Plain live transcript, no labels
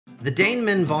The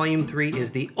DaneMen Volume 3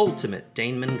 is the ultimate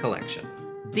DaneMen collection.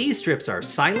 These strips are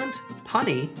silent,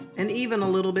 punny, and even a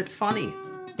little bit funny.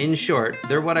 In short,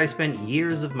 they're what I spent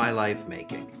years of my life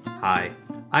making. Hi,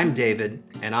 I'm David,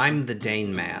 and I'm the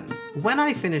Dane Man. When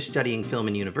I finished studying film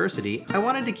in university, I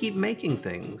wanted to keep making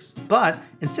things. But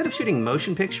instead of shooting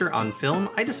motion picture on film,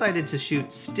 I decided to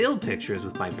shoot still pictures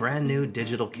with my brand new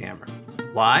digital camera.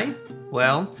 Why?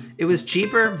 Well, it was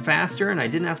cheaper, faster, and I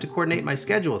didn't have to coordinate my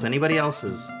schedule with anybody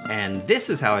else's. And this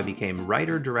is how I became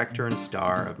writer, director, and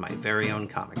star of my very own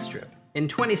comic strip. In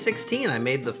 2016, I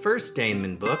made the first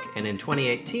DaneMen book, and in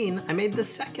 2018, I made the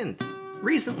second.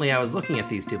 Recently, I was looking at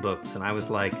these two books, and I was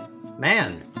like,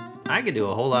 man, I could do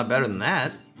a whole lot better than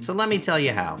that. So let me tell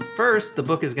you how. First, the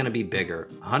book is going to be bigger,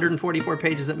 144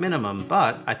 pages at minimum,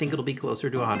 but I think it'll be closer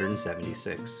to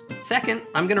 176. Second,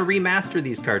 I'm going to remaster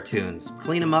these cartoons,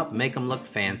 clean them up, make them look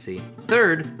fancy.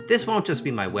 Third, this won't just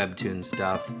be my webtoon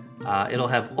stuff. It'll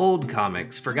have old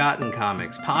comics, forgotten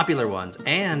comics, popular ones,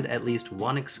 and at least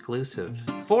one exclusive.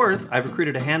 Fourth, I've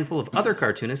recruited a handful of other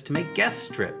cartoonists to make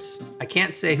guest strips. I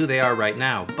can't say who they are right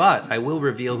now, but I will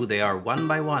reveal who they are one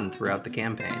by one throughout the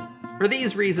campaign. For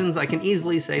these reasons, I can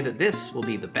easily say that this will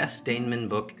be the best DaneMen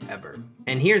book ever.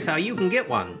 And here's how you can get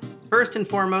one. First and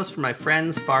foremost, for my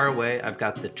friends far away, I've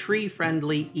got the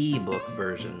tree-friendly ebook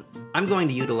version. I'm going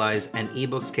to utilize an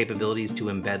ebook's capabilities to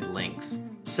embed links,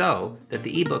 so that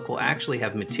the ebook will actually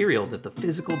have material that the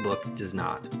physical book does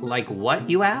not. Like what,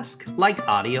 you ask? Like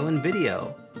audio and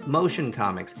video, motion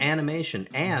comics, animation,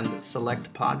 and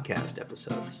select podcast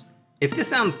episodes. If this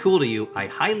sounds cool to you, I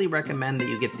highly recommend that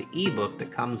you get the ebook that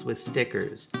comes with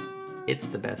stickers. It's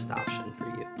the best option for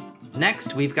you.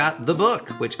 Next, we've got the book,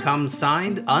 which comes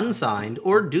signed, unsigned,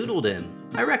 or doodled in.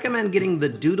 I recommend getting the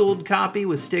doodled copy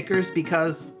with stickers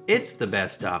because it's the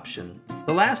best option.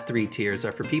 The last three tiers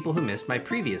are for people who missed my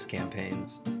previous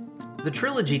campaigns. The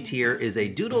trilogy tier is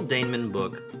a doodled DaneMen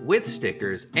book with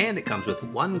stickers, and it comes with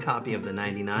one copy of the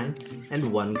 99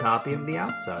 and one copy of the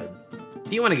outside.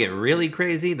 If you want to get really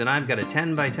crazy, then I've got a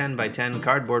 10 by 10 by 10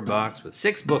 cardboard box with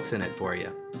 6 books in it for you.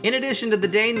 In addition to the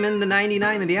DaneMen, the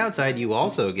 99, and the outside, you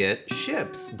also get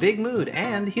Ships, Big Mood,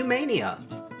 and Humania.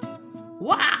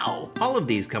 Wow! All of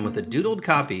these come with a doodled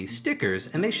copy,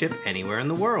 stickers, and they ship anywhere in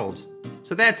the world.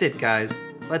 So that's it, guys.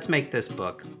 Let's make this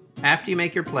book. After you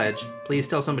make your pledge, please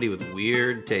tell somebody with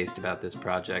weird taste about this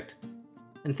project.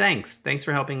 And thanks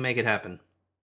for helping make it happen.